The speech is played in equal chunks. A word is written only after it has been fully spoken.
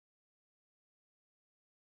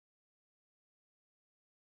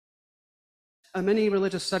a mini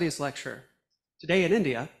religious studies lecture. Today in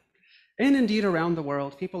India, and indeed around the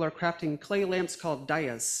world, people are crafting clay lamps called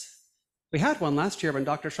diyas. We had one last year when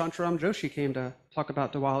Dr. Shantaram Joshi came to talk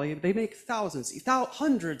about Diwali. They make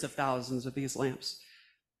hundreds of thousands of these lamps.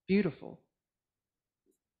 Beautiful.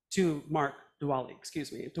 To mark Diwali,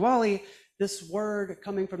 excuse me. Diwali, this word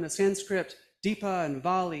coming from the Sanskrit Deepa and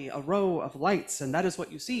Vali, a row of lights, and that is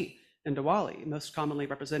what you see in Diwali, most commonly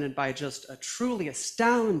represented by just a truly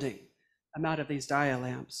astounding amount of these diya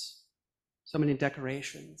lamps. So many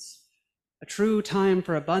decorations. A true time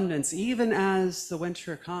for abundance, even as the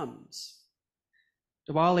winter comes.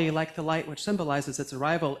 Diwali, like the light which symbolizes its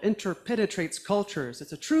arrival, interpenetrates cultures.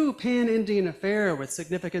 It's a true pan-Indian affair with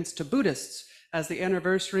significance to Buddhists as the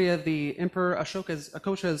anniversary of the Emperor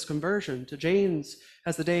Ashoka's conversion, to Jains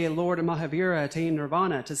as the day Lord Mahavira attained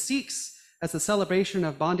nirvana, to Sikhs as the celebration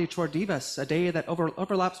of Bandi Chor Divas, a day that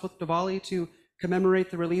overlaps with Diwali to commemorate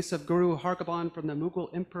the release of Guru Hargobind from the Mughal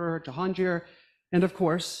Emperor Jahangir, and of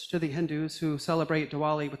course, to the Hindus who celebrate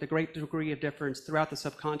Diwali with a great degree of difference throughout the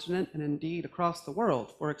subcontinent and indeed across the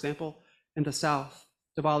world. For example, in the South,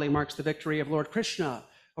 Diwali marks the victory of Lord Krishna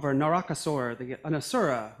over Narakasur, an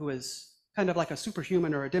asura who is kind of like a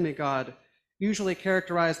superhuman or a demigod, usually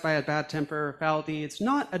characterized by a bad temper, foul deeds,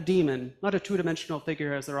 not a demon, not a two-dimensional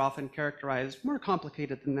figure as they're often characterized, more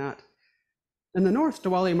complicated than that. In the North,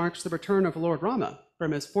 Diwali marks the return of Lord Rama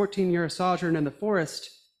from his 14-year sojourn in the forest.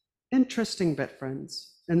 Interesting bit,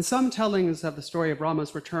 friends. In some tellings of the story of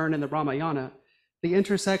Rama's return in the Ramayana, the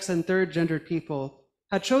intersex and third-gendered people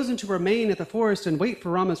had chosen to remain at the forest and wait for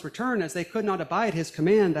Rama's return, as they could not abide his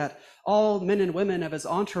command that all men and women of his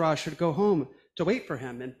entourage should go home to wait for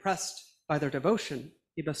him. Impressed by their devotion,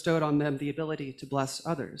 he bestowed on them the ability to bless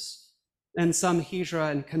others. In some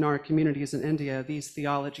Hijra and Kannar communities in India, these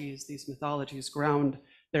theologies, these mythologies ground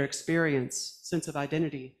their experience, sense of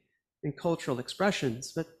identity, and cultural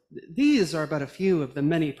expressions. But these are but a few of the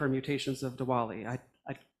many permutations of Diwali. I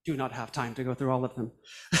do not have time to go through all of them.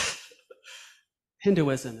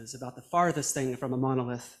 Hinduism is about the farthest thing from a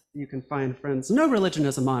monolith you can find, friends. No religion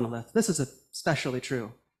is a monolith. This is especially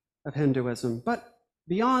true of Hinduism. But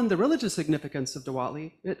beyond the religious significance of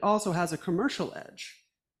Diwali, it also has a commercial edge.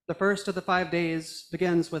 The first of the 5 days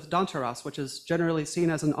begins with Dhanteras, which is generally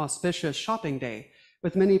seen as an auspicious shopping day,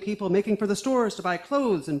 with many people making for the stores to buy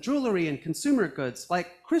clothes and jewelry and consumer goods,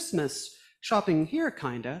 like Christmas shopping here,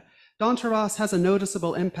 kinda. Dhanteras has a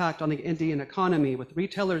noticeable impact on the Indian economy, with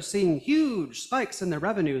retailers seeing huge spikes in their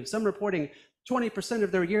revenues, some reporting 20%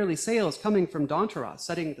 of their yearly sales coming from Dhanteras,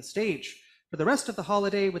 setting the stage for the rest of the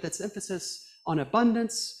holiday with its emphasis on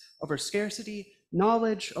abundance over scarcity,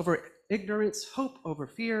 knowledge over ignorance, hope over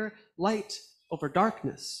fear, light over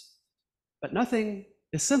darkness. But nothing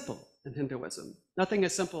is simple in Hinduism. Nothing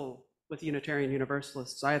is simple with Unitarian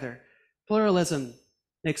Universalists either. Pluralism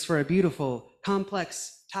makes for a beautiful,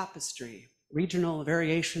 complex tapestry. Regional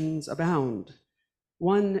variations abound.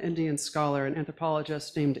 One Indian scholar and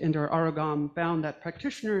anthropologist named Inder Arugam found that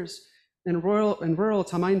practitioners in rural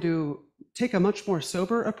Tamil Nadu take a much more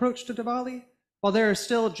sober approach to Diwali. While there are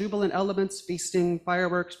still jubilant elements, feasting,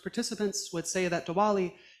 fireworks, participants would say that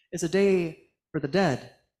Diwali is a day for the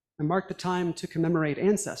dead and mark the time to commemorate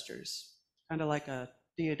ancestors. Kind of like a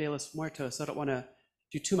Dia de los Muertos. I don't want to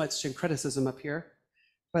do too much syncretism up here.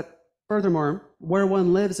 But furthermore, where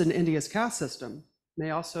one lives in India's caste system may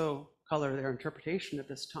also color their interpretation of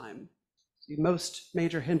this time. Most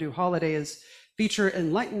major Hindu holidays feature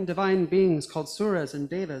enlightened divine beings called suras and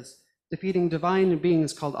devas, defeating divine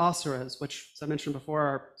beings called asuras, which, as I mentioned before,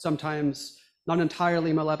 are sometimes not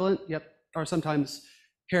entirely malevolent, yet are sometimes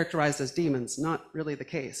characterized as demons. Not really the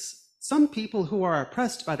case. Some people who are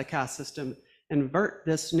oppressed by the caste system invert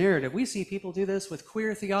this narrative. We see people do this with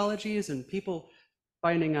queer theologies and people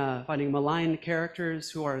finding malign characters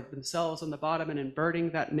who are themselves on the bottom and inverting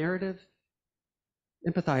that narrative,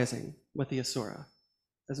 empathizing with the asura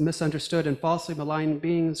as misunderstood and falsely malign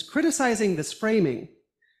beings, criticizing this framing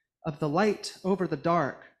of the light over the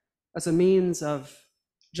dark as a means of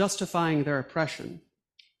justifying their oppression.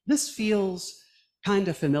 This feels kind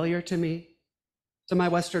of familiar to me. To my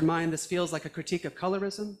Western mind, this feels like a critique of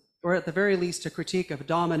colorism, or at the very least, a critique of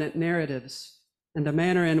dominant narratives and the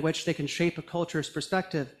manner in which they can shape a culture's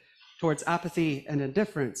perspective towards apathy and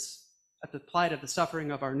indifference at the plight of the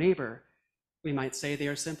suffering of our neighbor. We might say they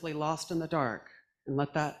are simply lost in the dark, and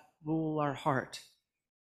let that rule our heart.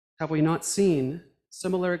 Have we not seen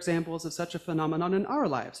similar examples of such a phenomenon in our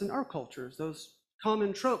lives, in our cultures, those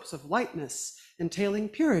common tropes of lightness entailing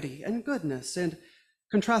purity and goodness, and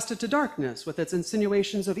contrasted to darkness with its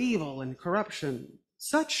insinuations of evil and corruption?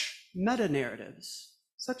 Such meta-narratives,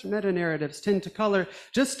 Such meta-narratives tend to color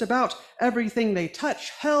just about everything they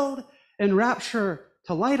touch. Held in rapture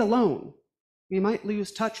to light alone, we might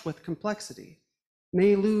lose touch with complexity,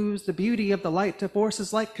 may lose the beauty of the light to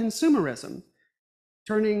forces like consumerism,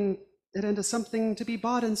 turning it into something to be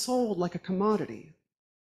bought and sold like a commodity.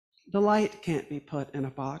 The light can't be put in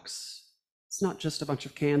a box. It's not just a bunch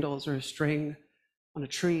of candles or a string on a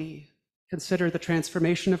tree. Consider the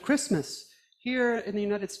transformation of Christmas here in the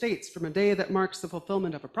United States from a day that marks the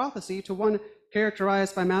fulfillment of a prophecy to one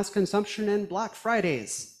characterized by mass consumption and Black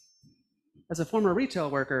Fridays. As a former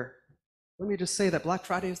retail worker, let me just say that Black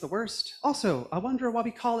Friday is the worst. Also, I wonder why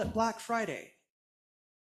we call it Black Friday.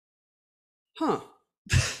 Huh.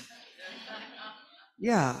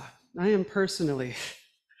 Yeah, I am personally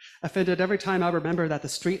offended every time I remember that the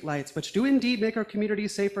streetlights, which do indeed make our community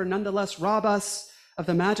safer, nonetheless rob us of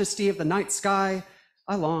the majesty of the night sky.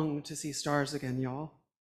 I long to see stars again, y'all,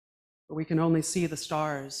 but we can only see the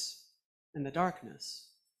stars in the darkness.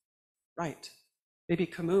 Right. Maybe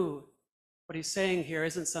Camus, what he's saying here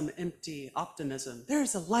isn't some empty optimism.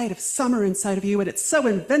 There's a light of summer inside of you, and it's so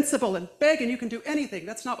invincible and big, and you can do anything.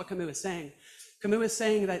 That's not what Camus is saying. Camus is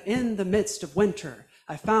saying that in the midst of winter,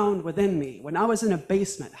 I found within me, when I was in a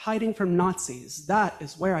basement hiding from Nazis, that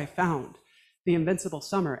is where I found the invincible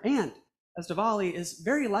summer. And as Diwali is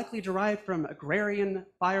very likely derived from agrarian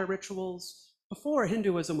fire rituals before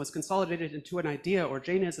Hinduism was consolidated into an idea, or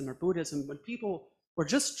Jainism or Buddhism, when people were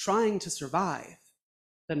just trying to survive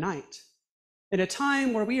the night. In a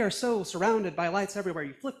time where we are so surrounded by lights everywhere,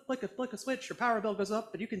 you flick a switch, your power bill goes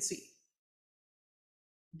up, but you can see.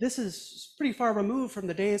 This is pretty far removed from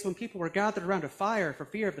the days when people were gathered around a fire for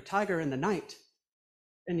fear of the tiger in the night.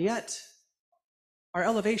 And yet, our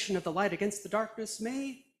elevation of the light against the darkness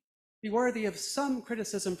may be worthy of some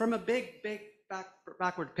criticism from a big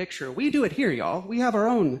backward picture. We do it here, y'all. We have our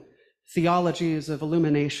own theologies of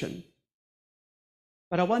illumination.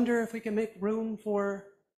 But I wonder if we can make room for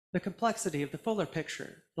the complexity of the fuller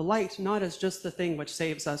picture, the light not as just the thing which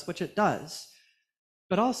saves us, which it does,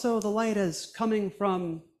 but also the light as coming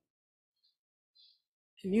from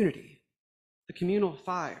community, the communal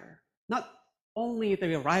fire, not only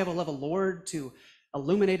the arrival of a Lord to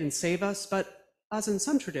illuminate and save us, but as in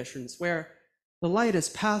some traditions where the light is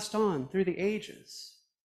passed on through the ages,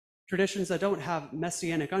 traditions that don't have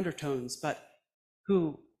messianic undertones, but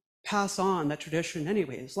who pass on that tradition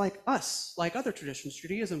anyways, like us, like other traditions.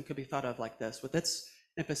 Judaism could be thought of like this, with its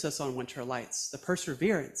emphasis on winter lights, the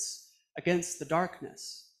perseverance against the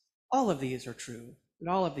darkness. All of these are true, and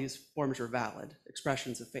all of these forms are valid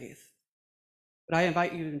expressions of faith. But I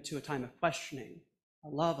invite you into a time of questioning, a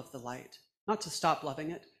love of the light, not to stop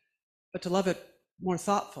loving it, but to love it more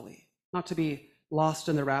thoughtfully, not to be lost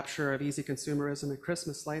in the rapture of easy consumerism and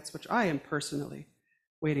Christmas lights, which I am personally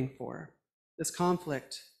waiting for. This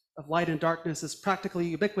conflict of light and darkness is practically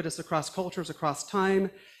ubiquitous across cultures, across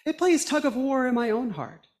time. It plays tug of war in my own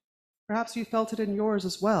heart. Perhaps you felt it in yours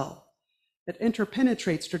as well. It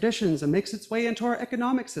interpenetrates traditions and makes its way into our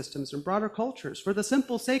economic systems and broader cultures. For the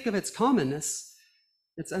simple sake of its commonness,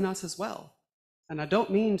 it's in us as well. And I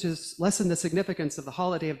don't mean to lessen the significance of the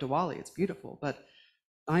holiday of Diwali. It's beautiful, but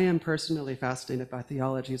I am personally fascinated by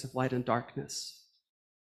theologies of light and darkness.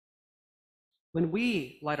 When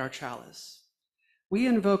we light our chalice, we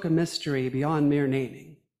invoke a mystery beyond mere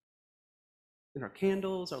naming. In our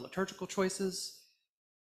candles, our liturgical choices,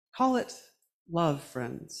 call it love,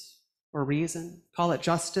 friends, or reason, call it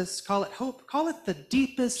justice, call it hope, call it the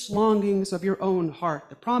deepest longings of your own heart,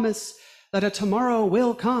 the promise that a tomorrow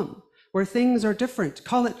will come where things are different.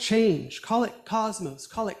 Call it change, call it cosmos,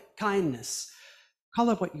 call it kindness, call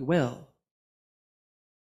it what you will,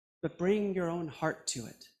 but bring your own heart to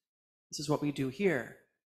it. This is what we do here.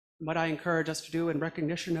 And what I encourage us to do in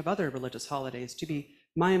recognition of other religious holidays, to be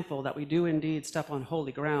mindful that we do indeed step on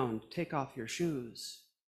holy ground. Take off your shoes.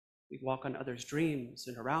 We walk on others' dreams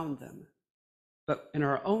and around them. But in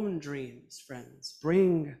our own dreams, friends,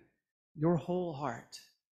 bring your whole heart,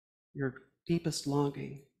 your deepest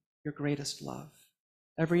longing, your greatest love,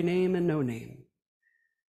 every name and no name.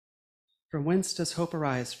 From whence does hope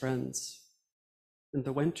arise, friends? In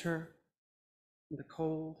the winter, in the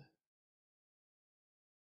cold,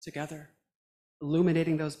 together,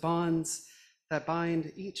 illuminating those bonds that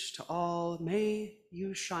bind each to all. May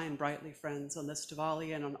you shine brightly, friends, on this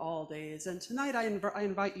Diwali and on all days. And tonight I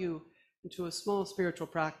invite you into a small spiritual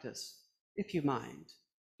practice, if you mind.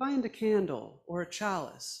 Find a candle or a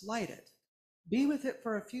chalice, light it. Be with it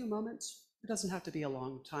for a few moments. It doesn't have to be a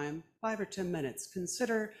long time, 5 or 10 minutes.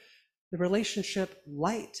 Consider the relationship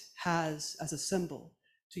light has as a symbol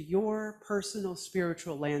to your personal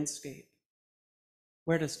spiritual landscape.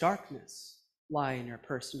 Where does darkness lie in your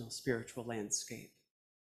personal spiritual landscape.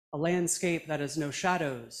 A landscape that has no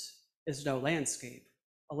shadows is no landscape.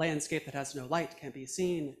 A landscape that has no light can be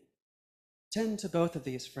seen. Tend to both of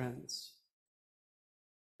these, friends,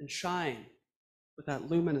 and shine with that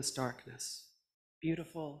luminous darkness,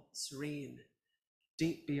 beautiful, serene,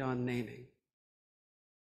 deep beyond naming.